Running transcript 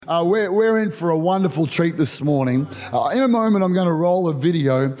We're in for a wonderful treat this morning. In a moment, I'm going to roll a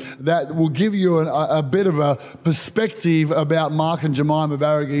video that will give you a bit of a perspective about Mark and Jemima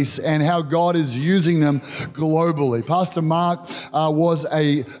Varghese and how God is using them globally. Pastor Mark was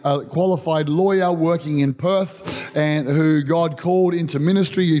a qualified lawyer working in Perth and who God called into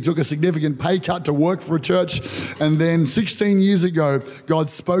ministry. He took a significant pay cut to work for a church, and then 16 years ago, God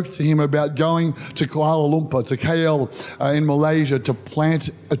spoke to him about going to Kuala Lumpur, to KL in Malaysia, to plant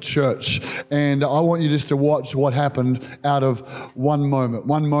a church. And I want you just to watch what happened out of one moment.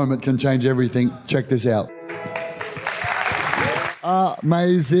 One moment can change everything. Check this out.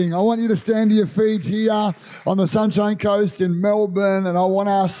 Amazing. I want you to stand to your feet here on the Sunshine Coast in Melbourne, and I want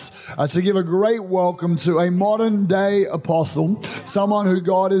us to give a great welcome to a modern day apostle, someone who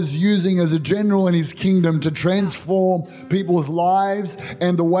God is using as a general in his kingdom to transform people's lives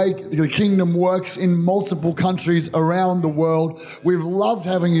and the way the kingdom works in multiple countries around the world. We've loved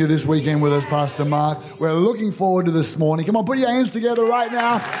having you this weekend with us, Pastor Mark. We're looking forward to this morning. Come on, put your hands together right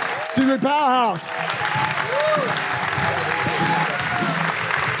now. Secret Powerhouse.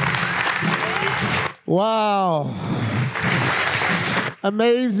 Wow.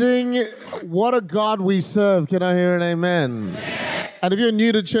 Amazing. What a God we serve. Can I hear an amen? And if you're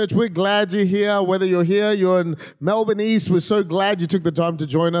new to church, we're glad you're here. Whether you're here, you're in Melbourne East, we're so glad you took the time to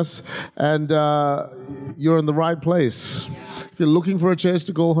join us. And you're in the right place. If you're looking for a church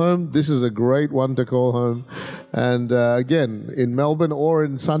to call home, this is a great one to call home. And again, in Melbourne or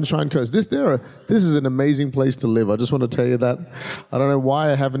in Sunshine Coast, this is an amazing place to live. I just want to tell you that. I don't know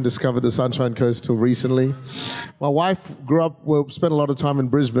why I haven't discovered the Sunshine Coast till recently. My wife spent a lot of time in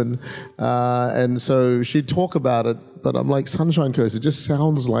Brisbane, and so she'd talk about it, but I'm like, Sunshine Coast, it just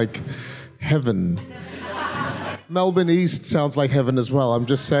sounds like heaven. Melbourne East sounds like heaven as well. I'm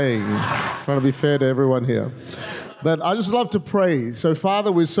just saying, trying to be fair to everyone here. But I just love to pray. So,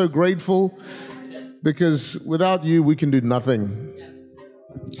 Father, we're so grateful because without you, we can do nothing.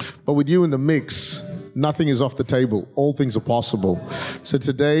 But with you in the mix, nothing is off the table. All things are possible. So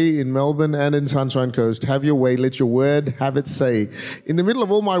today in Melbourne and in Sunshine Coast, have your way. Let your word have its say. In the middle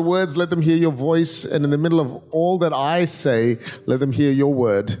of all my words, let them hear your voice. And in the middle of all that I say, let them hear your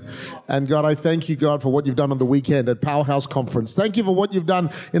word. And God, I thank you, God, for what you've done on the weekend at Powerhouse Conference. Thank you for what you've done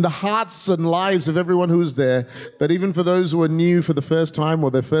in the hearts and lives of everyone who is there. But even for those who are new for the first time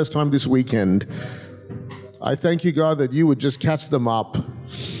or their first time this weekend, I thank you, God, that you would just catch them up.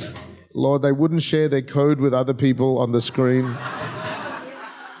 Lord, they wouldn't share their code with other people on the screen.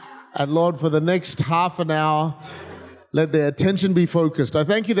 And Lord, for the next half an hour, let their attention be focused. I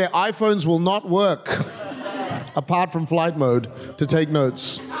thank you their iPhones will not work, apart from flight mode, to take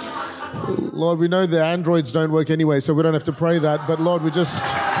notes. Lord, we know the Androids don't work anyway, so we don't have to pray that. But Lord, we just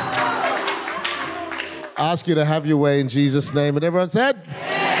ask you to have your way in Jesus' name. And everyone said?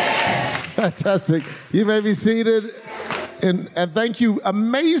 Fantastic. You may be seated. And thank you,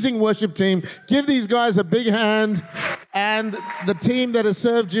 amazing worship team. Give these guys a big hand. And the team that has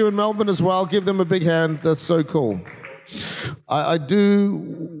served you in Melbourne as well, give them a big hand. That's so cool. I do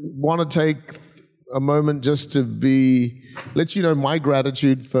want to take a moment just to let you know my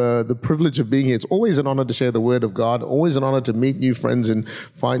gratitude for the privilege of being here. It's always an honor to share the word of God, always an honor to meet new friends and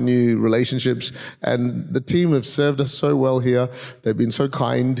find new relationships. And the team have served us so well here. They've been so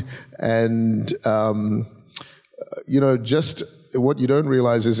kind. And, just what you don't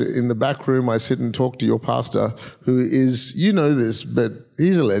realize is in the back room, I sit and talk to your pastor, who is, you know this, but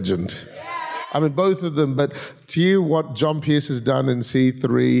he's a legend. I mean, both of them. But to hear what John Pierce has done in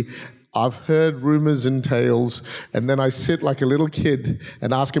C3, I've heard rumors and tales, and then I sit like a little kid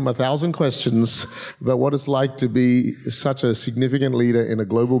and ask him 1,000 questions about what it's like to be such a significant leader in a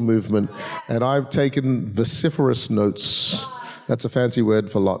global movement. And I've taken vociferous notes. That's a fancy word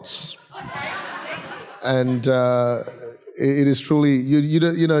for lots. And it is truly,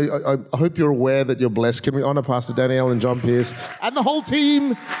 I hope you're aware that you're blessed. Can we honor Pastor Danielle and John Pierce and the whole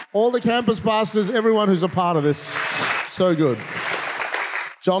team, all the campus pastors, everyone who's a part of this. So good.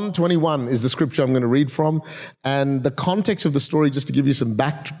 John 21 is the scripture I'm going to read from. And the context of the story, just to give you some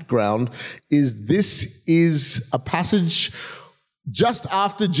background, is this is a passage just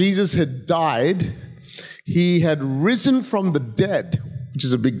after Jesus had died. He had risen from the dead, which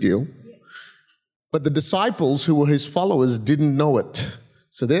is a big deal. But the disciples, who were his followers, didn't know it.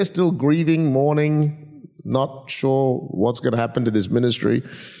 So they're still grieving, mourning, not sure what's going to happen to this ministry.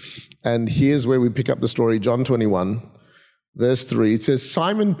 And here's where we pick up the story, John 21, verse 3. It says,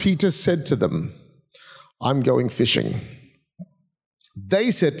 Simon Peter said to them, I'm going fishing.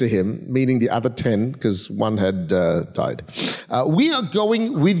 They said to him, meaning the other 10, because one had died, we are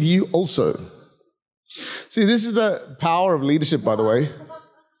going with you also. See, this is the power of leadership, by the way.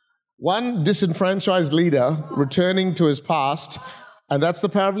 One disenfranchised leader returning to his past, and that's the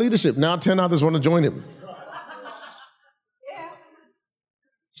power of leadership. Now 10 others want to join him.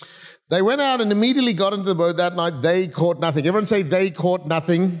 They went out and immediately got into the boat that night. They caught nothing. Everyone say, they caught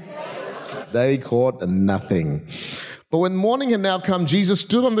nothing. They caught nothing. But when morning had now come, Jesus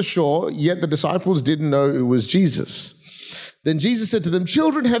stood on the shore, yet the disciples didn't know it was Jesus. Then Jesus said to them,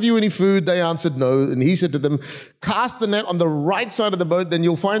 children, have you any food? They answered no. And he said to them, cast the net on the right side of the boat, then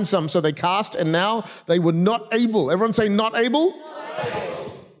you'll find some. So they cast, and now they were not able. Everyone say, not able?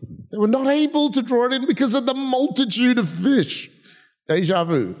 They were not able to draw it in because of the multitude of fish. Deja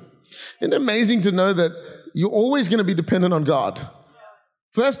vu. Isn't it amazing to know that you're always going to be dependent on God?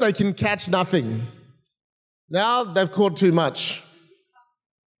 First, they can catch nothing. Now they've caught too much.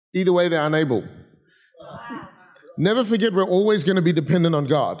 Either way, they're unable. Never forget, we're always going to be dependent on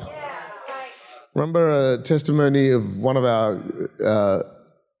God. Remember a testimony of one of our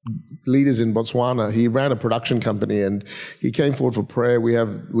leaders in Botswana. He ran a production company and he came forward for prayer. We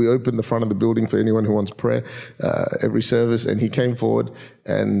opened the front of the building for anyone who wants prayer every service, and he came forward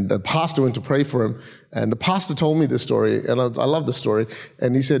and the pastor went to pray for him, and the pastor told me this story, and I love the story,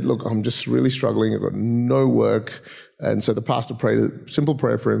 and he said, look, I'm just really struggling. I've got no work. And so the pastor prayed a simple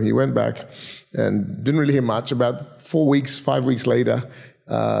prayer for him. He went back and didn't really hear much. About 5 weeks later,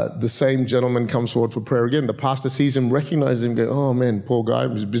 the same gentleman comes forward for prayer again. The pastor sees him, recognizes him, goes, oh man, poor guy,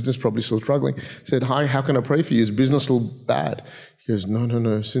 his business probably still struggling. Said, hi, how can I pray for you? Is business still bad? He goes,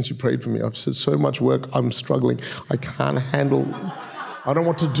 no, since you prayed for me, I've said so much work, I'm struggling. I can't handle, I don't know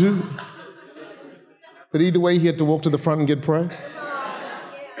what to do. But either way, he had to walk to the front and get prayer.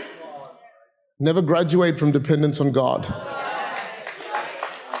 Never graduate from dependence on God.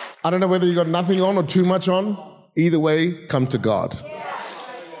 I don't know whether you got nothing on or too much on. Either way, come to God.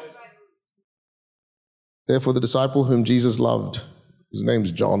 Therefore, the disciple whom Jesus loved, his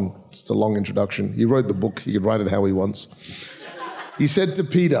name's John, it's a long introduction. He wrote the book. He could write it how he wants. He said to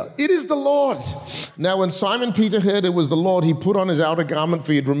Peter, it is the Lord. Now, when Simon Peter heard it was the Lord, he put on his outer garment,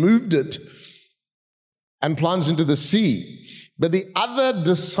 for he had removed it, and plunged into the sea. But the other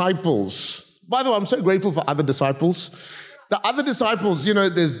disciples, by the way, I'm so grateful for other disciples. The other disciples,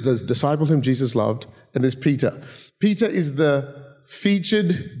 there's the disciple whom Jesus loved, and there's Peter. Peter is the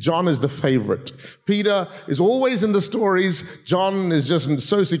featured, John is the favorite. Peter is always in the stories. John is just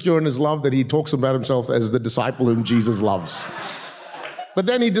so secure in his love that he talks about himself as the disciple whom Jesus loves. But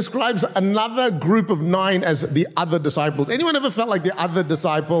then he describes another group of 9 as the other disciples. Anyone ever felt like the other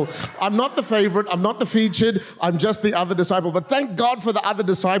disciple? I'm not the favorite, I'm not the featured, I'm just the other disciple. But thank God for the other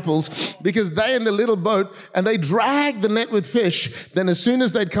disciples, because they in the little boat and they dragged the net with fish. Then as soon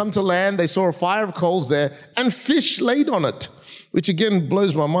as they'd come to land, they saw a fire of coals there and fish laid on it, which again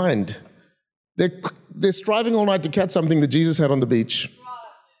blows my mind. They're striving all night to catch something that Jesus had on the beach.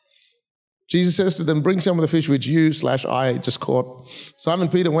 Jesus says to them, bring some of the fish which you/I just caught. Simon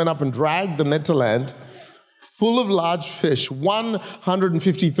Peter went up and dragged the net to land, full of large fish,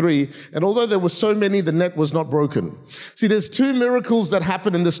 153. And although there were so many, the net was not broken. See, there's 2 miracles that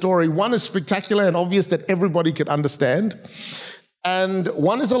happen in the story. One is spectacular and obvious that everybody could understand. And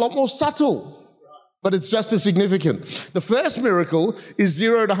one is a lot more subtle, but it's just as significant. The first miracle is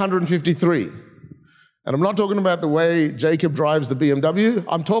 0 to 153. And I'm not talking about the way Jacob drives the BMW.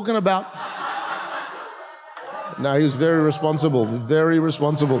 I'm talking about... No, he was very responsible, very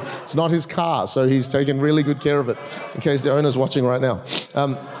responsible. It's not his car, so he's taken really good care of it, in case the owner's watching right now.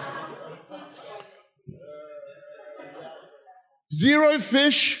 0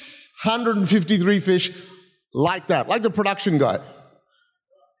 fish, 153 fish, like that, like the production guy.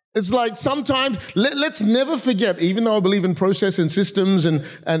 It's like sometimes, let's never forget, even though I believe in process and systems and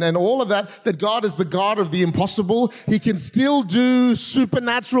all of that God is the God of the impossible. He can still do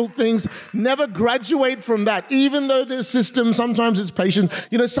supernatural things. Never graduate from that. Even though there's systems, sometimes it's patience.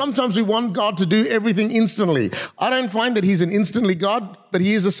 Sometimes we want God to do everything instantly. I don't find that he's an instantly God, but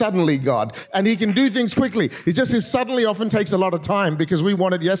he is a suddenly God. And he can do things quickly. It's just his suddenly often takes a lot of time because we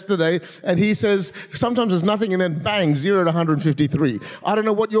want it yesterday. And he says, sometimes there's nothing and then bang, 0 to 153. I don't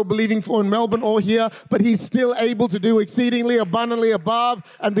know what you're believing for in Melbourne or here, but he's still able to do exceedingly abundantly above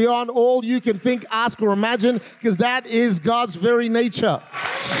and beyond all you can think, ask, or imagine, because that is God's very nature.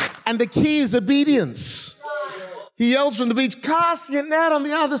 And the key is obedience. He yells from the beach, cast your net on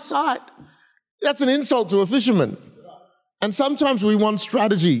the other side. That's an insult to a fisherman. And sometimes we want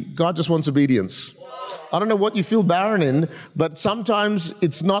strategy. God just wants obedience. I don't know what you feel barren in, but sometimes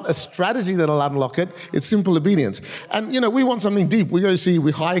it's not a strategy that'll unlock it. It's simple obedience. And, we want something deep. We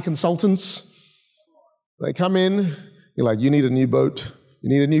hire consultants. They come in. You're like, you need a new boat. You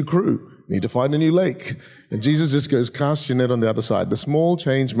need a new crew. Need to find a new lake. And Jesus just goes, cast your net on the other side. The small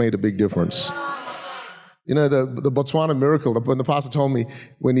change made a big difference. You know, the Botswana miracle, when the pastor told me,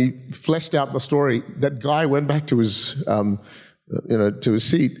 when he fleshed out the story, that guy went back to his, to his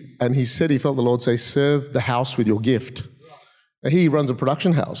seat, and he said he felt the Lord say, serve the house with your gift. And he runs a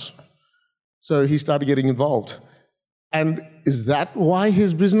production house. So he started getting involved. And is that why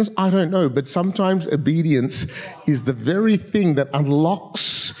his business? I don't know. But sometimes obedience is the very thing that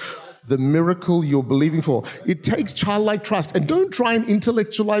unlocks the miracle you're believing for. It takes childlike trust. And don't try and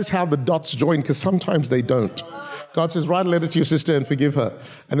intellectualize how the dots join, because sometimes they don't. God says, write a letter to your sister and forgive her.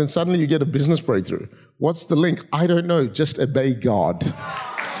 And then suddenly you get a business breakthrough. What's the link? I don't know. Just obey God.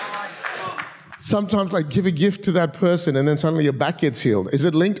 Sometimes, like, give a gift to that person and then suddenly your back gets healed. Is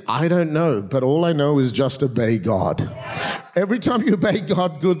it linked? I don't know. But all I know is just obey God. Every time you obey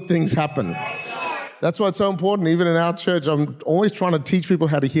God, good things happen. That's why it's so important. Even in our church, I'm always trying to teach people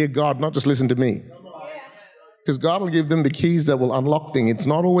how to hear God, not just listen to me. Because God will give them the keys that will unlock things. It's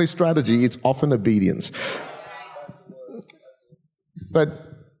not always strategy. It's often obedience. But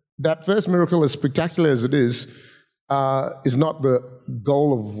that first miracle, as spectacular as it is not the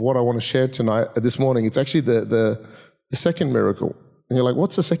goal of what I want to share this morning. It's actually the second miracle. And you're like,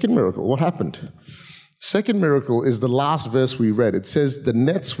 what's the second miracle? What happened? Second miracle is the last verse we read. It says, the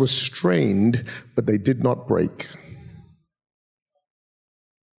nets were strained, but they did not break.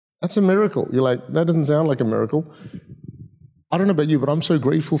 That's a miracle. You're like, that doesn't sound like a miracle. I don't know about you, but I'm so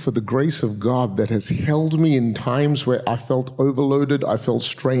grateful for the grace of God that has held me in times where I felt overloaded, I felt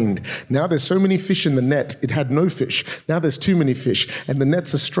strained. Now there's so many fish in the net, it had no fish. Now there's too many fish, and the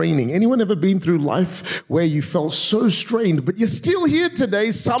nets are straining. Anyone ever been through life where you felt so strained, but you're still here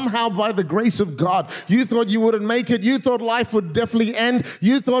today somehow by the grace of God? You thought you wouldn't make it. You thought life would definitely end.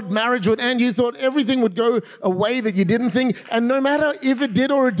 You thought marriage would end. You thought everything would go a way that you didn't think. And no matter if it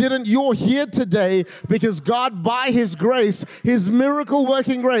did or it didn't, you're here today because God, by His grace, His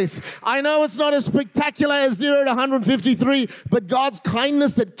miracle-working grace. I know it's not as spectacular as 0 to 153, but God's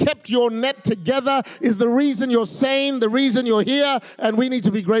kindness that kept your net together is the reason you're sane, the reason you're here, and we need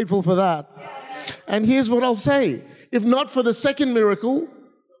to be grateful for that. And here's what I'll say. If not for the second miracle,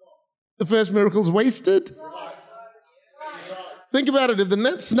 the first miracle's wasted. Think about it. If the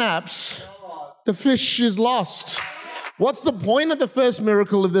net snaps, the fish is lost. What's the point of the first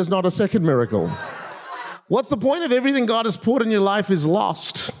miracle if there's not a second miracle? What's the point of everything God has poured in your life is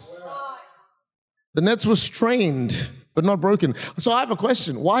lost? The nets were strained, but not broken. So I have a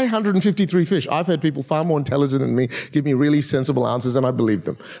question. Why 153 fish? I've had people far more intelligent than me give me really sensible answers, and I believe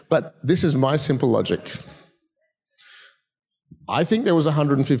them. But this is my simple logic. I think there was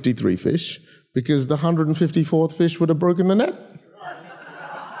 153 fish because the 154th fish would have broken the net.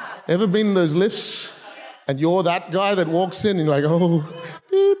 Ever been in those lifts? And you're that guy that walks in and you're like, oh,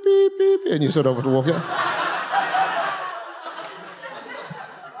 beep, beep, beep, and you sort of have to walk in.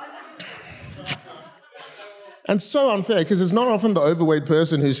 And so unfair, because it's not often the overweight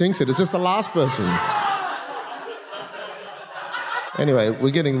person who sinks it, it's just the last person. Anyway,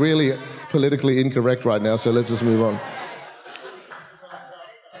 we're getting really politically incorrect right now, so let's just move on.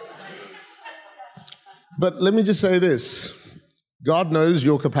 But let me just say this. God knows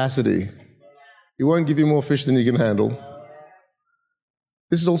your capacity. He won't give you more fish than you can handle.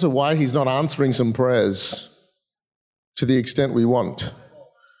 This is also why He's not answering some prayers to the extent we want.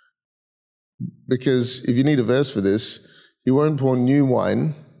 Because if you need a verse for this, He won't pour new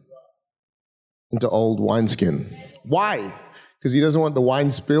wine into old wineskin. Why? Because He doesn't want the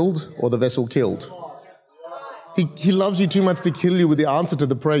wine spilled or the vessel killed. He loves you too much to kill you with the answer to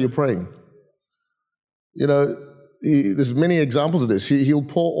the prayer you're praying. You know, there's many examples of this. He'll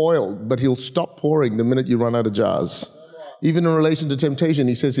pour oil, but He'll stop pouring the minute you run out of jars. Even in relation to temptation,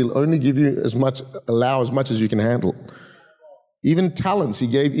 He says He'll only give you allow as much as you can handle. Even talents, He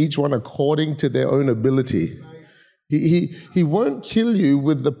gave each one according to their own ability. He won't kill you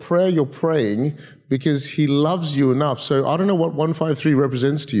with the prayer you're praying because He loves you enough. So I don't know what 153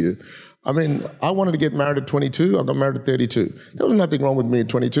 represents to you. I mean, I wanted to get married at 22. I got married at 32. There was nothing wrong with me at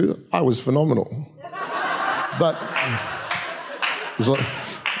 22. I was phenomenal. But it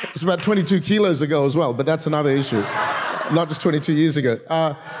was about 22 kilos ago as well, but that's another issue. Not just 22 years ago.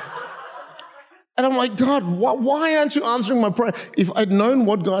 And I'm like, God, why aren't you answering my prayer? If I'd known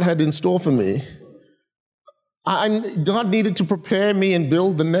what God had in store for me, God needed to prepare me and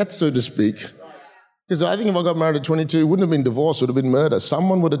build the net, so to speak. Because I think if I got married at 22, it wouldn't have been divorce, it would have been murder.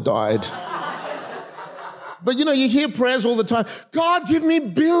 Someone would have died. But you know, you hear prayers all the time. God, give me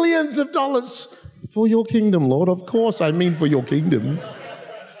billions of dollars. For your kingdom, Lord. Of course, I mean for your kingdom.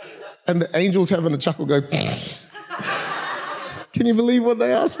 And the angels having a chuckle go, can Can you believe what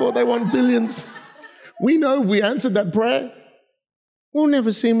they asked for? They want billions. We know if we answered that prayer, we'll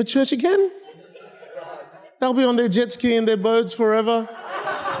never see them at church again. They'll be on their jet ski and their boats forever.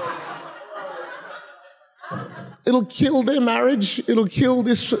 It'll kill their marriage. It'll kill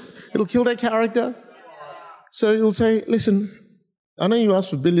their character. So he'll say, listen, I know you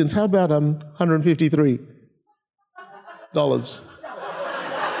asked for billions. How about $153?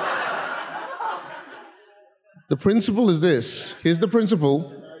 The principle is this. Here's the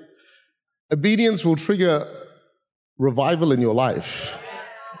principle. Obedience will trigger revival in your life,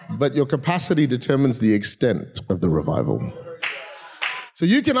 but your capacity determines the extent of the revival. So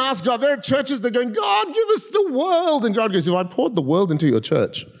you can ask God, there are churches that are going, God, give us the world. And God goes, if I poured the world into your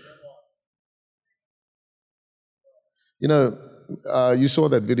church. You know, you saw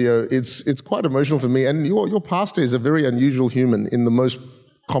that video. It's quite emotional for me. And your pastor is a very unusual human in the most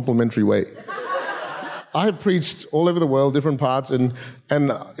complimentary way. I have preached all over the world, different parts, and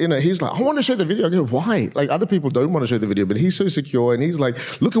you know, he's like, I want to show the video. I go, why? Like, other people don't want to show the video, but he's so secure, and he's like,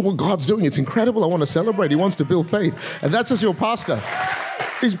 look at what God's doing. It's incredible. I want to celebrate. He wants to build faith. And that's just your pastor.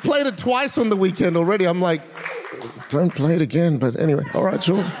 He's played it twice on the weekend already. I'm like, don't play it again. But anyway, all right,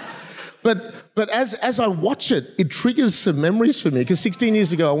 sure. But as I watch it, it triggers some memories for me, because 16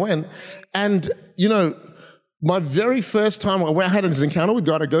 years ago I went, and, you know, my very first time I had an encounter with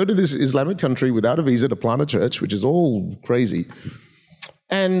God, I go to this Islamic country without a visa to plant a church, which is all crazy.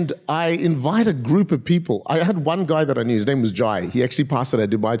 And I invite a group of people. I had one guy that I knew. His name was Jai. He actually pastored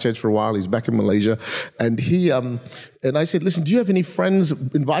at Dubai Church for a while. He's back in Malaysia. And and I said, listen, do you have any friends?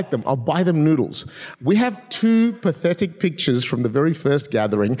 Invite them. I'll buy them noodles. We have 2 pathetic pictures from the very first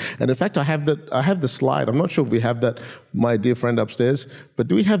gathering. And in fact, I have the slide. I'm not sure if we have that, my dear friend upstairs. But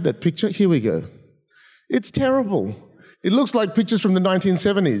do we have that picture? Here we go. It's terrible. It looks like pictures from the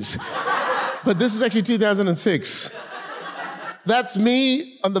 1970s. But this is actually 2006. That's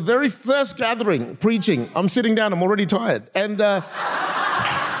me on the very first gathering, preaching. I'm sitting down, I'm already tired. And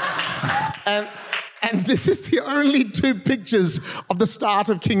this is the only 2 pictures of the start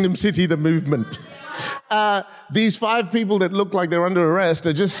of Kingdom City, the movement. These 5 people that look like they're under arrest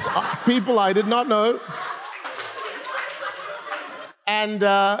are just people I did not know. And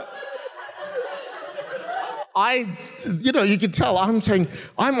you can tell I'm saying,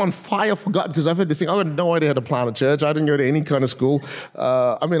 I'm on fire for God, because I've heard this thing. I had no idea how to plant a church. I didn't go to any kind of school.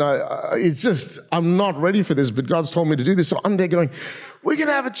 It's just, I'm not ready for this, but God's told me to do this. So I'm there going, we're going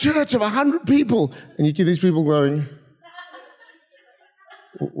to have a church of 100 people. And you get these people going,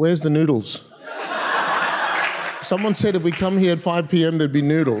 where's the noodles? Someone said if we come here at 5 p.m., there'd be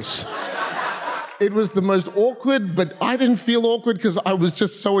noodles. It was the most awkward, but I didn't feel awkward because I was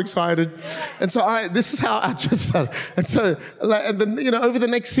just so excited. And so this is how I just started. And so, over the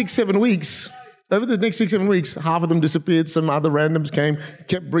next 6-7 weeks, half of them disappeared. Some other randoms came,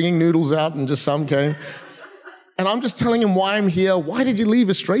 kept bringing noodles out, and just some came. And I'm just telling him why I'm here. Why did you leave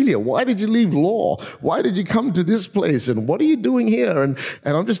Australia? Why did you leave law? Why did you come to this place? And what are you doing here? And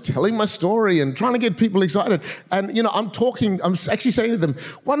I'm just telling my story and trying to get people excited. And, I'm actually saying to them,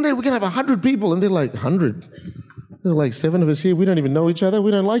 one day we're going to have 100 people. And they're like, 100? There's like 7 of us here. We don't even know each other.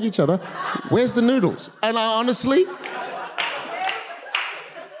 We don't like each other. Where's the noodles? And I honestly...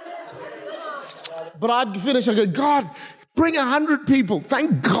 But I'd finish, I go, God, bring 100 people.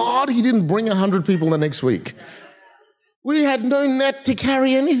 Thank God he didn't bring 100 people the next week. We had no net to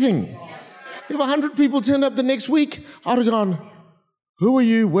carry anything. If 100 people turned up the next week, I'd have gone, who are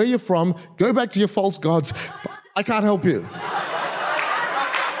you? Where are you from? Go back to your false gods. I can't help you.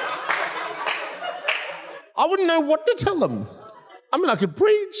 I wouldn't know what to tell them. I mean, I could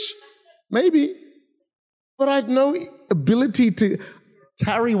preach, maybe, but I had no ability to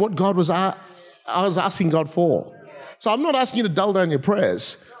carry what I was asking God for. So I'm not asking you to dull down your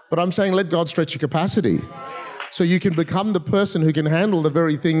prayers, but I'm saying let God stretch your capacity so you can become the person who can handle the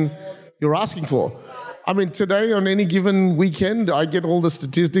very thing you're asking for. I mean, today on any given weekend, I get all the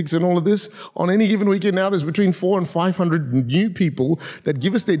statistics and all of this. On any given weekend now, there's between 400 and 500 new people that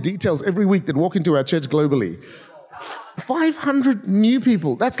give us their details every week that walk into our church globally. 500 new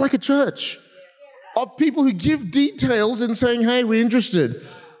people. That's like a church of people who give details and saying, hey, we're interested.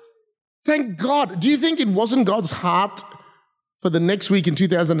 Thank God. Do you think it wasn't God's heart for the next week in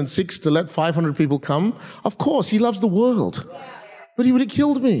 2006 to let 500 people come? Of course, he loves the world. But he would have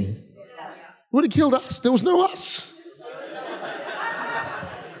killed me. He would have killed us. There was no us.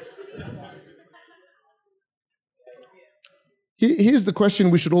 Here's the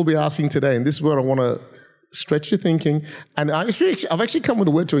question we should all be asking today, and this is what I want to Stretch your thinking. And I've actually come with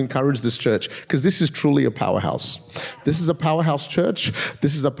a word to encourage this church, because this is truly a powerhouse. This is a powerhouse church.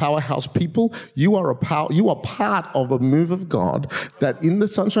 This is a powerhouse people. You are part of a move of God that in the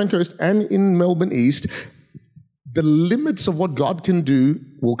Sunshine Coast and in Melbourne East, the limits of what God can do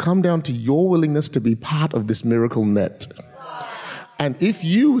will come down to your willingness to be part of this miracle net. And if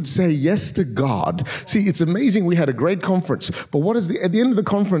you would say yes to God, see, it's amazing. We had a great conference, but what is at the end of the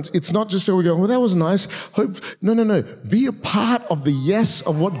conference? It's not just so we go, well, that was nice. Hope. No. Be a part of the yes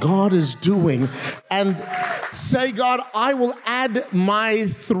of what God is doing, and say, God, I will add my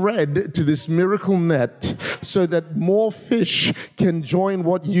thread to this miracle net so that more fish can join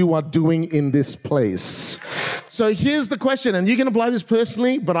what you are doing in this place. So here's the question, and you can apply this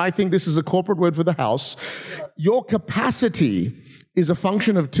personally, but I think this is a corporate word for the house. Your capacity is a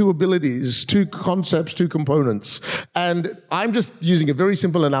function of two abilities, two concepts, two components. And I'm just using a very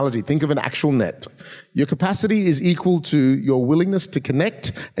simple analogy. Think of an actual net. Your capacity is equal to your willingness to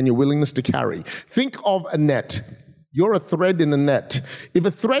connect and your willingness to carry. Think of a net. You're a thread in a net. If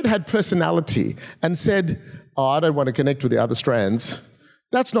a thread had personality and said, oh, I don't want to connect with the other strands,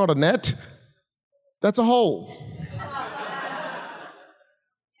 that's not a net. That's a hole.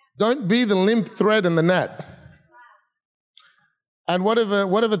 Don't be the limp thread in the net. And what if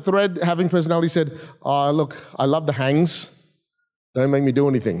a thread having personality said, oh, look, I love the hangs. Don't make me do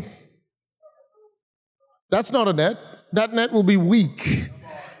anything. That's not a net. That net will be weak.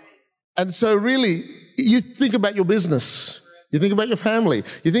 And so really, you think about your business. You think about your family.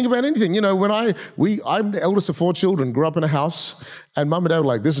 You think about anything. You know, I'm the eldest of 4 children, grew up in a house, and mum and dad were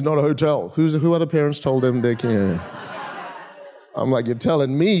like, this is not a hotel. Who other parents told them they can? I'm like, you're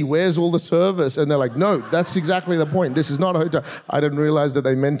telling me, where's all the service? And they're like, no, that's exactly the point. This is not a hotel. I didn't realize that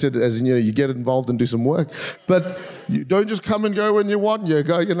they meant it as in, you get involved and do some work. But you don't just come and go when you want. You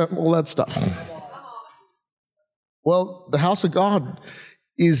go, all that stuff. Well, the house of God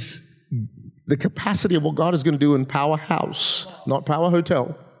is the capacity of what God is going to do in Powerhouse, not Power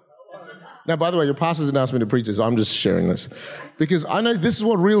Hotel. Now, by the way, your pastor didn't ask me to preach this. I'm just sharing this. Because I know this is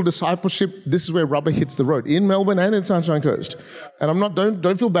what real discipleship, this is where rubber hits the road, in Melbourne and in Sunshine Coast. And I'm not,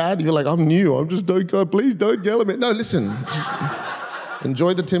 don't feel bad. You're like, I'm new. I'm just, don't go, please don't yell at me. No, listen. Just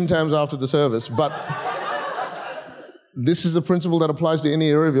enjoy the Tim Tams after the service. But this is a principle that applies to any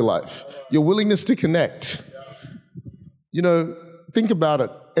area of your life. Your willingness to connect. Think about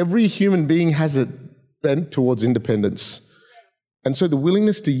it. Every human being has a bent towards independence. And so the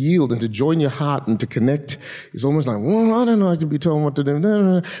willingness to yield and to join your heart and to connect is almost like, well, I don't know, I can be told what to do.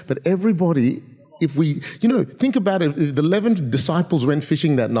 No. But everybody, if we, think about it, if the 11 disciples went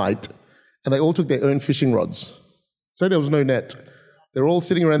fishing that night and they all took their own fishing rods. So there was no net. They're all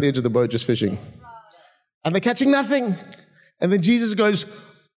sitting around the edge of the boat just fishing. And they're catching nothing. And then Jesus goes,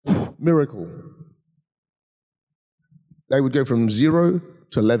 miracle. They would go from 0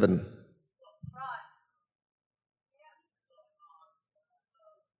 to 11.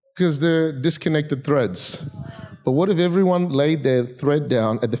 Because they're disconnected threads. But what if everyone laid their thread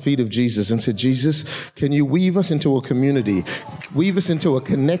down at the feet of Jesus and said, Jesus, can you weave us into a community, weave us into a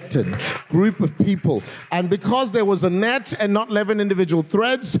connected group of people? And because there was a net and not 11 individual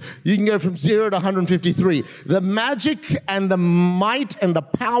threads, you can go from 0 to 153. The magic and the might and the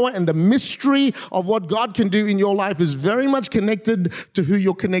power and the mystery of what God can do in your life is very much connected to who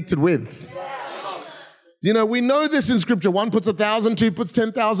you're connected with. We know this in Scripture. 1 puts 1,000, 2 puts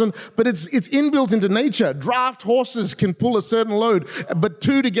 10,000, but it's inbuilt into nature. Draft horses can pull a certain load, but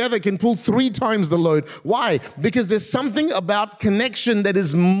 2 together can pull 3 times the load. Why? Because there's something about connection that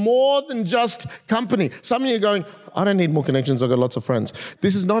is more than just company. Some of you are going, I don't need more connections, I've got lots of friends.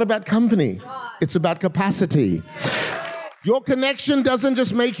 This is not about company. It's about capacity. Your connection doesn't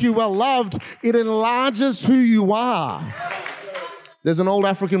just make you well loved, it enlarges who you are. There's an old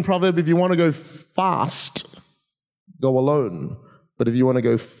African proverb, if you want to go fast, go alone. But if you want to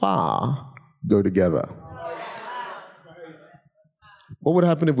go far, go together. What would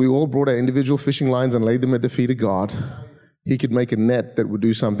happen if we all brought our individual fishing lines and laid them at the feet of God? He could make a net that would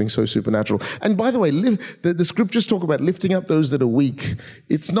do something so supernatural. And by the way, the scriptures talk about lifting up those that are weak.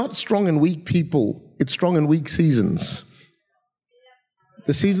 It's not strong and weak people. It's strong and weak seasons.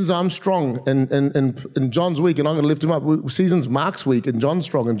 The seasons I'm strong and John's weak and I'm going to lift him up. Seasons Mark's weak and John's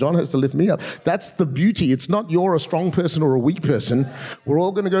strong and John has to lift me up. That's the beauty. It's not you're a strong person or a weak person. We're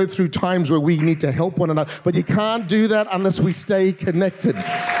all going to go through times where we need to help one another. But you can't do that unless we stay connected.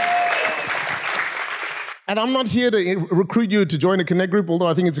 And I'm not here to recruit you to join a connect group, although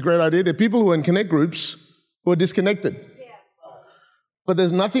I think it's a great idea. There are people who are in connect groups who are disconnected. But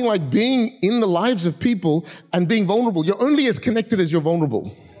there's nothing like being in the lives of people and being vulnerable. You're only as connected as you're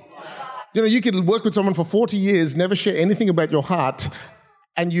vulnerable. You know, you could work with someone for 40 years, never share anything about your heart,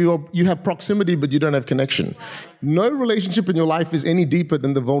 and you have proximity, but you don't have connection. No relationship in your life is any deeper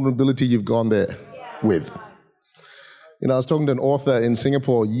than the vulnerability you've gone there with. You know, I was talking to an author in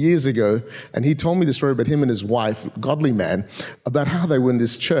Singapore years ago, and he told me the story about him and his wife, godly man, about how they were in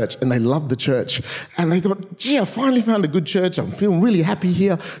this church, and they loved the church. And they thought, gee, I finally found a good church. I'm feeling really happy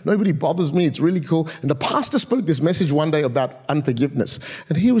here. Nobody bothers me. It's really cool. And the pastor spoke this message one day about unforgiveness.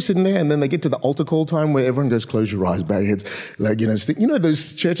 And he was sitting there, and then they get to the altar call time where everyone goes, close your eyes, bow your heads. Like, you know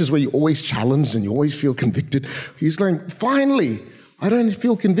those churches where you're always challenged and you always feel convicted? He's like, finally, I don't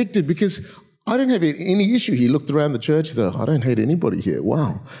feel convicted because I don't have any issue. He looked around the church, he thought, I don't hate anybody here.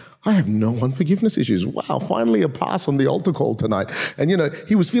 Wow. I have no unforgiveness issues. Wow, finally a pass on the altar call tonight. And, you know,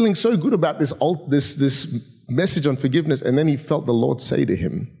 he was feeling so good about this message on forgiveness, and then he felt the Lord say to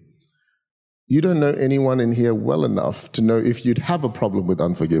him, you don't know anyone in here well enough to know if you'd have a problem with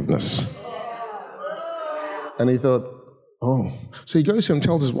unforgiveness. And he thought, oh. So he goes home and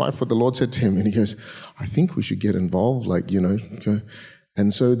tells his wife what the Lord said to him, and he goes, I think we should get involved,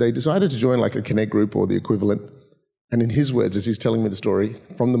 And so they decided to join like a Connect group or the equivalent. And in his words, as he's telling me the story,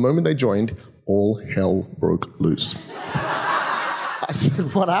 from the moment they joined, all hell broke loose. I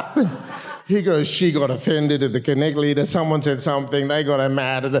said, what happened? He goes, she got offended at the Connect leader. Someone said something. They got her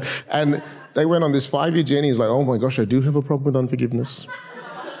mad. And they went on this 5-year journey. He's like, oh my gosh, I do have a problem with unforgiveness.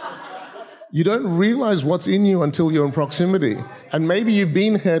 You don't realize what's in you until you're in proximity. And maybe you've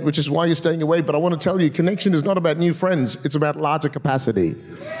been hurt, which is why you're staying away. But I want to tell you, connection is not about new friends. It's about larger capacity.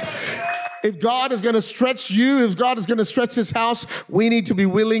 If God is going to stretch you, if God is going to stretch his house, we need to be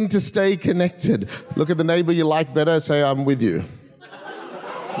willing to stay connected. Look at the neighbor you like better, say, I'm with you.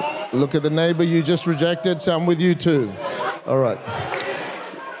 Look at the neighbor you just rejected, say, I'm with you too. All right.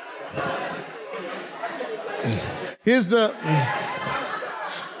 It's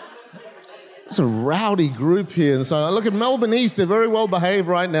a rowdy group here. And so I look at Melbourne East, they're very well behaved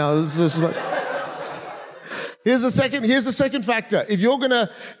right now. Here's the second factor. If you're going to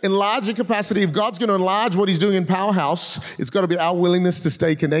enlarge your capacity, if God's going to enlarge what he's doing in Powerhouse, it's got to be our willingness to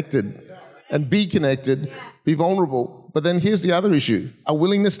stay connected and be connected, be vulnerable. But then here's the other issue, our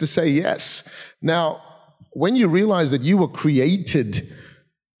willingness to say yes. Now, when you realize that you were created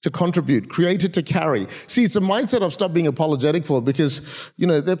to contribute, created to carry. See, it's a mindset I've stopped being apologetic for because, you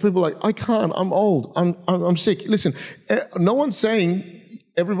know, there are people like, I can't, I'm old, I'm sick. Listen, no one's saying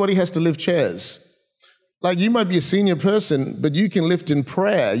everybody has to lift chairs. Like, you might be a senior person, but you can lift in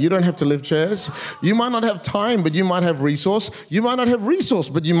prayer. You don't have to lift chairs. You might not have time, but you might have resource. You might not have resource,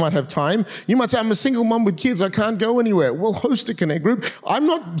 but you might have time. You might say, I'm a single mom with kids. I can't go anywhere. We'll host a Connect group. I'm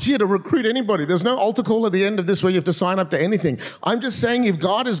not here to recruit anybody. There's no altar call at the end of this where you have to sign up to anything. I'm just saying, if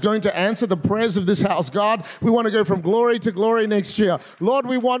God is going to answer the prayers of this house, God, we want to go from glory to glory next year. Lord,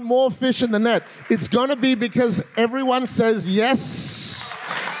 we want more fish in the net. It's going to be because everyone says yes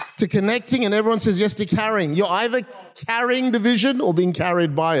to connecting and everyone says yes to carrying. You're either carrying the vision or being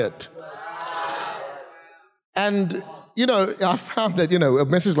carried by it. And, you know, I found that, you know, a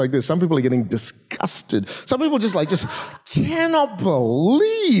message like this, some people are getting disgusted. Some people just cannot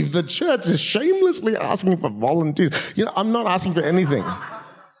believe the church is shamelessly asking for volunteers. You know, I'm not asking for anything.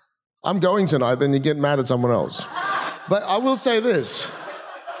 I'm going tonight, then you get mad at someone else. But I will say this.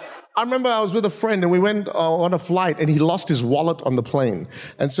 I remember I was with a friend and we went on a flight and he lost his wallet on the plane.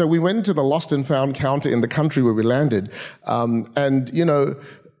 And so we went to the lost and found counter in the country where we landed. And, you know,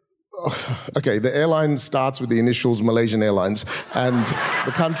 okay, the airline starts with the initials Malaysian Airlines. And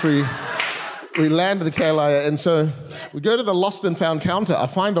the country, we land at the KLIA. And so we go to the lost and found counter. I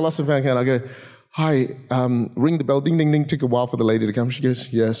find the lost and found counter. I go, hi, ring the bell, ding, ding, ding, took a while for the lady to come. She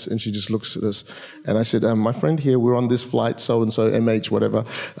goes, yes, and she just looks at us. And I said, my friend here, we're on this flight, so-and-so, MH, whatever,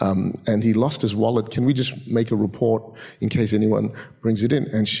 and he lost his wallet. Can we just make a report in case anyone brings it in?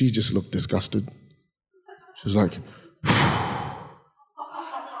 And she just looked disgusted. She was like,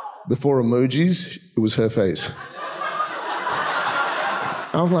 before emojis, it was her face.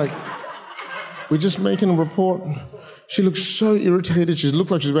 I was like, we're just making a report. She looked so irritated. She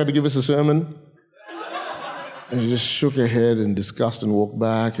looked like she was about to give us a sermon. And she just shook her head in disgust and walked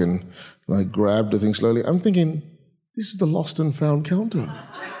back and grabbed the thing slowly. I'm thinking, this is the lost and found counter.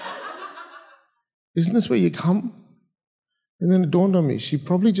 Isn't this where you come? And then it dawned on me, she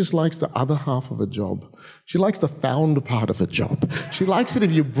probably just likes the other half of a job. She likes the found part of a job. She likes it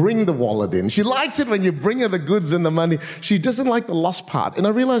if you bring the wallet in. She likes it when you bring her the goods and the money. She doesn't like the lost part. And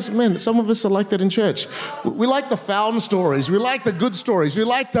I realized, man, some of us are like that in church. We like the found stories. We like the good stories. We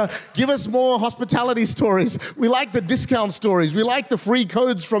like the give us more hospitality stories. We like the discount stories. We like the free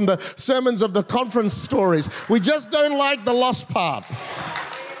codes from the sermons of the conference stories. We just don't like the lost part.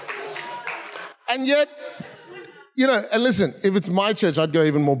 And yet, and listen, if it's my church, I'd go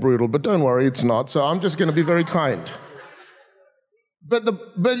even more brutal, but don't worry, it's not. So I'm just going to be very kind. But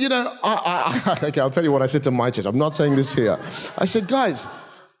okay, I'll tell you what I said to my church. I'm not saying this here. I said, guys,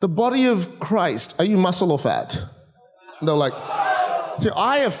 the body of Christ, are you muscle or fat? And they're like, see,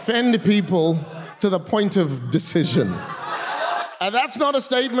 I offend people to the point of decision. And that's not a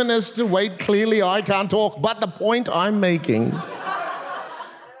statement as to, wait, clearly I can't talk, but the point I'm making.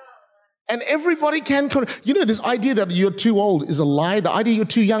 And everybody can, this idea that you're too old is a lie. The idea you're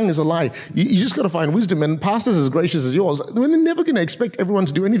too young is a lie. You just got to find wisdom. And pastors as gracious as yours, they're never going to expect everyone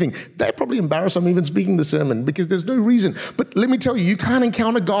to do anything. They probably embarrass them even speaking the sermon because there's no reason. But let me tell you, you can't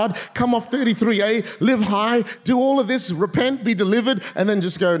encounter God, come off 33A, live high, do all of this, repent, be delivered, and then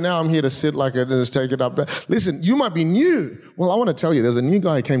just go, now I'm here to sit like it and just take it up. Listen, you might be new. Well, I want to tell you, there's a new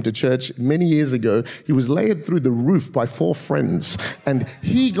guy who came to church many years ago. He was laid through the roof by 4 friends, and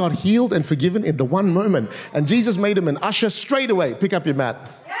he got healed and forgiven in the one moment. And Jesus made him an usher straight away. Pick up your mat.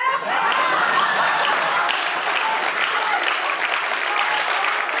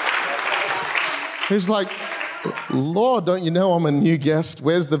 He's like, Lord, don't you know I'm a new guest?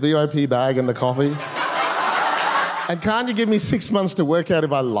 Where's the VIP bag and the coffee? And can't you give me 6 months to work out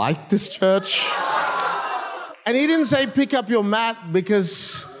if I like this church? And he didn't say pick up your mat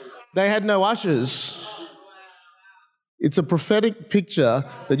because they had no ushers. It's a prophetic picture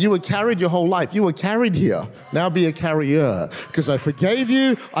that you were carried your whole life. You were carried here. Now be a carrier. Because I forgave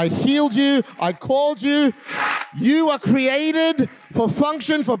you, I healed you, I called you. You are created for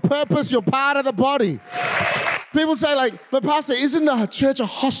function, for purpose. You're part of the body. People say but Pastor, isn't the church a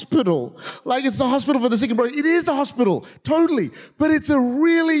hospital? Like it's the hospital for the sick and broken. It is a hospital, totally. But it's a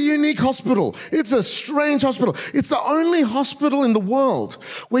really unique hospital. It's a strange hospital. It's the only hospital in the world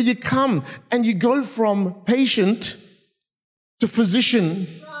where you come and you go from patient to physician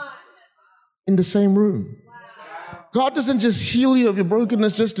in the same room. God doesn't just heal you of your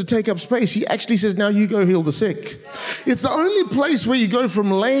brokenness just to take up space. He actually says, now you go heal the sick. It's the only place where you go from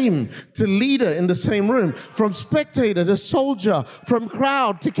lame to leader in the same room, from spectator to soldier, from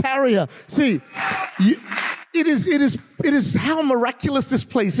crowd to carrier. See, it is how miraculous this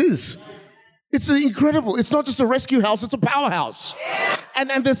place is. It's incredible. It's not just a rescue house, it's a powerhouse.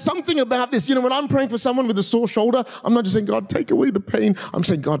 And there's something about this. When I'm praying for someone with a sore shoulder, I'm not just saying, God, take away the pain. I'm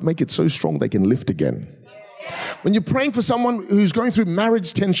saying, God, make it so strong they can lift again. When you're praying for someone who's going through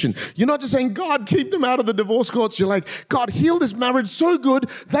marriage tension, you're not just saying, God, keep them out of the divorce courts. You're like, God, heal this marriage so good,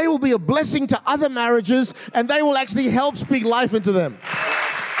 they will be a blessing to other marriages and they will actually help speak life into them.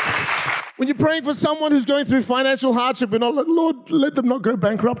 When you're praying for someone who's going through financial hardship, you're not like, Lord, let them not go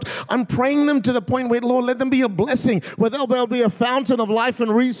bankrupt. I'm praying them to the point where, Lord, let them be a blessing, where they'll be a fountain of life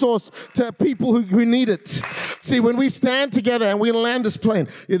and resource to people who need it. See, when we stand together and we land this plane,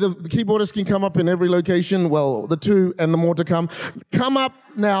 the keyboardist can come up in every location, well, the 2 and the more to come. Come up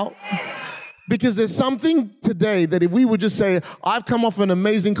now. Because there's something today that if we would just say, I've come off an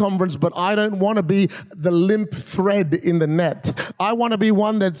amazing conference, but I don't want to be the limp thread in the net. I want to be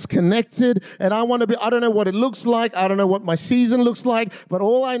one that's connected, and I don't know what it looks like. I don't know what my season looks like, but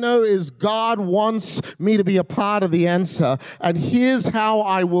all I know is God wants me to be a part of the answer, and here's how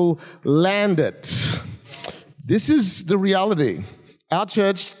I will land it. This is the reality. Our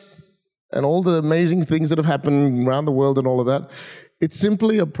church and all the amazing things that have happened around the world and all of that, it's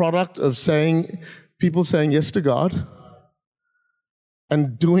simply a product of people saying yes to God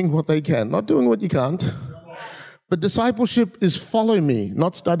and doing what they can, not doing what you can't. But discipleship is follow me,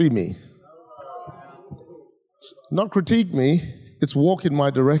 not study me. It's not critique me, it's walk in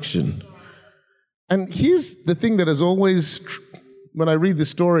my direction. And here's the thing that has always, when I read this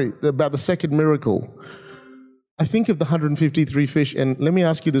story about the second miracle, I think of the 153 fish, and let me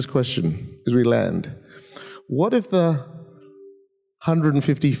ask you this question as we land. What if the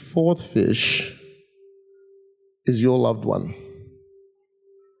 154th fish is your loved one?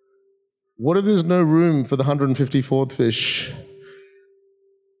 What if there's no room for the 154th fish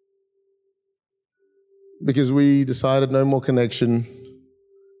because we decided no more connection,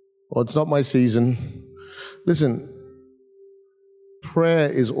 or it's not my season? Listen,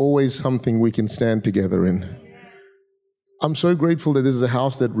 prayer is always something we can stand together in. I'm so grateful that this is a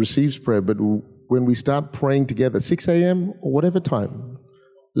house that receives prayer, but when we start praying together, 6 a.m. or whatever time,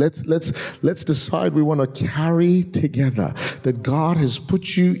 let's decide we want to carry together that God has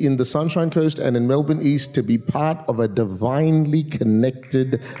put you in the Sunshine Coast and in Melbourne East to be part of a divinely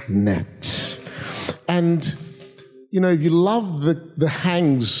connected net. And, if you love the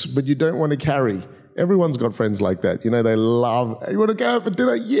hangs, but you don't want to carry, everyone's got friends like that. They love, you want to go out for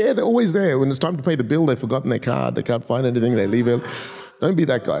dinner? Yeah, they're always there. When it's time to pay the bill, they've forgotten their card, they can't find anything, they leave it. Don't be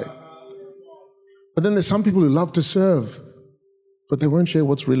that guy. But then there's some people who love to serve, but they won't share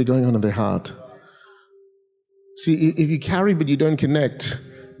what's really going on in their heart. See, if you carry but you don't connect,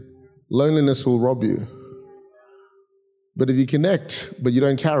 loneliness will rob you. But if you connect but you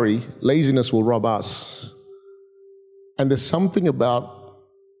don't carry, laziness will rob us. And there's something about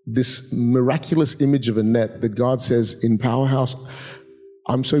this miraculous image of a net that God says in Powerhouse,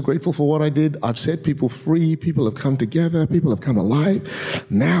 I'm so grateful for what I did. I've set people free. People have come together. People have come alive.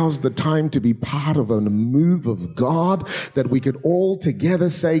 Now's the time to be part of a move of God that we could all together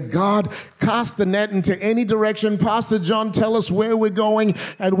say, God, cast the net into any direction. Pastor John, tell us where we're going.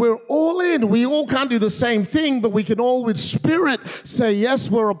 And we're all in. We all can't do the same thing, but we can all with spirit say, yes,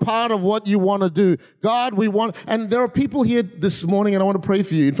 we're a part of what you want to do. God, we want, and there are people here this morning, and I want to pray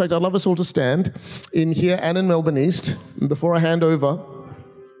for you. In fact, I'd love us all to stand in here and in Melbourne East. And before I hand over,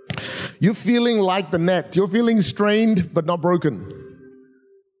 you're feeling like the net. You're feeling strained, but not broken.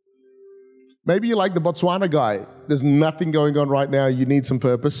 Maybe you're like the Botswana guy. There's nothing going on right now. You need some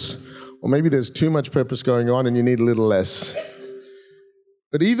purpose. Or maybe there's too much purpose going on and you need a little less.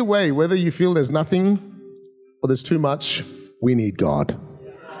 But either way, whether you feel there's nothing or there's too much, we need God.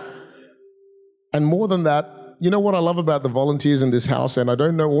 And more than that, you know what I love about the volunteers in this house, and I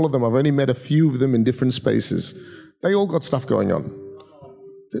don't know all of them. I've only met a few of them in different spaces. They all got stuff going on.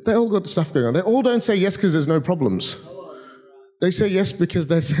 They all got stuff going on. They all don't say yes because there's no problems. They say yes because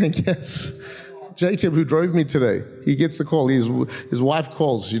they're saying yes. Jacob, who drove me today, he gets the call. His wife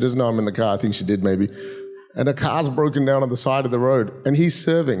calls. She doesn't know I'm in the car. I think she did maybe. And a car's broken down on the side of the road. And he's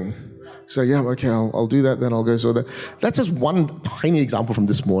serving. So yeah, okay, I'll do that, then I'll go. So that's just one tiny example from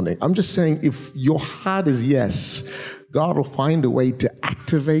this morning. I'm just saying if your heart is yes, God will find a way to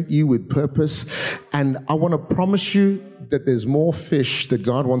activate you with purpose. And I want to promise you that there's more fish that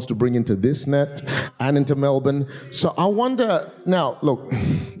God wants to bring into this net and into Melbourne. So I wonder, now, look,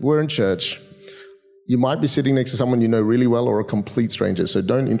 we're in church. You might be sitting next to someone you know really well or a complete stranger, so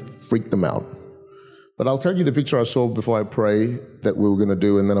don't freak them out. But I'll tell you the picture I saw before I pray that we were going to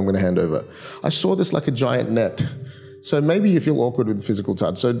do, and then I'm going to hand over. I saw this like a giant net. So maybe you feel awkward with physical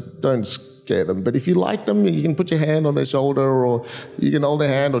touch, so don't scare them. But if you like them, you can put your hand on their shoulder, or you can hold their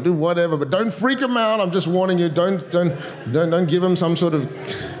hand, or do whatever. But don't freak them out. I'm just warning you. Don't give them some sort of,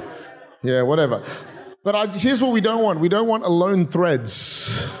 whatever. But here's what we don't want. We don't want alone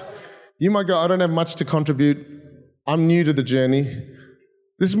threads. You might go, I don't have much to contribute. I'm new to the journey.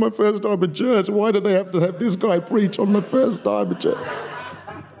 This is my first time at church. Why do they have to have this guy preach on my first time at church?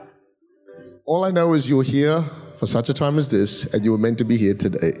 All I know is you're here for such a time as this, and you were meant to be here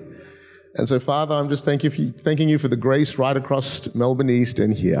today. And so, Father, I'm just thanking you for the grace right across Melbourne East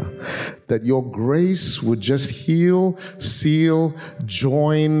and here, that your grace would just heal, seal,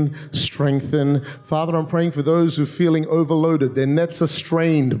 join, strengthen. Father, I'm praying for those who are feeling overloaded. Their nets are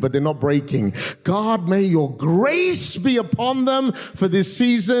strained, but they're not breaking. God, may your grace be upon them for this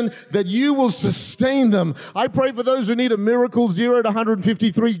season, that you will sustain them. I pray for those who need a miracle, 0 to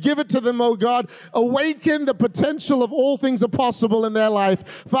 153. Give it to them, oh God. Awaken the potential of all things are possible in their life.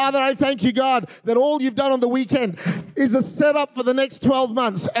 Father, I thank you, God, that all you've done on the weekend is a setup for the next 12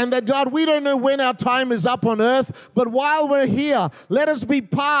 months. And that, God, we don't know when our time is up on earth, but while we're here, let us be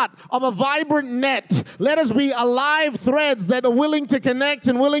part of a vibrant net. Let us be alive threads that are willing to connect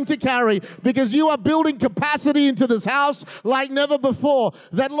and willing to carry, because you are building capacity into this house like never before.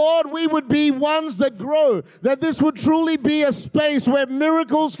 That, Lord, we would be ones that grow, that this would truly be a space where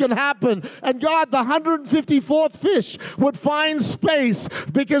miracles can happen. And God, the 154th fish would find space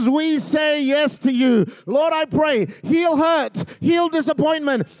because we say yes to you. Lord, I pray, heal hurt, heal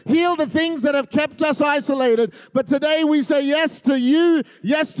disappointment, heal the things that have kept us isolated. But today we say yes to you,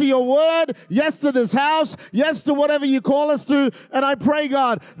 yes to your word, yes to this house, yes to whatever you call us to. And I pray,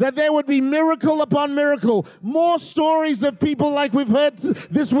 God, that there would be miracle upon miracle, more stories of people like we've heard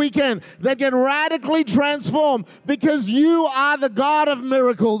this weekend that get radically transformed because you are the God of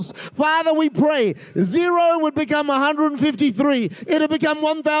miracles. Father, we pray 0 would become 153. It'll become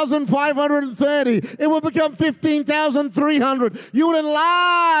 1,530. It will become 15,300. You would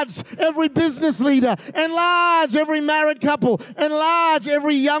enlarge every business leader, enlarge every married couple, enlarge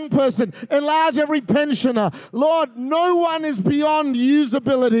every young person, enlarge every pensioner. Lord, no one is beyond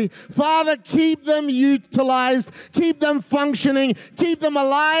usability. Father, keep them utilized, keep them functioning, keep them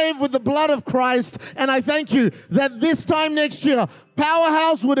alive with the blood of Christ. And I thank you that this time next year,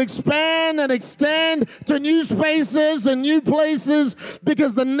 Powerhouse would expand and extend to new spaces and new places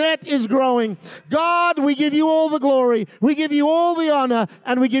because the net is growing. God, we give you all the glory, we give you all the honor,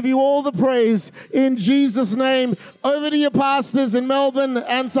 and we give you all the praise in Jesus' name. Over to your pastors in Melbourne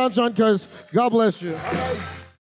and Sunshine Coast. God bless you.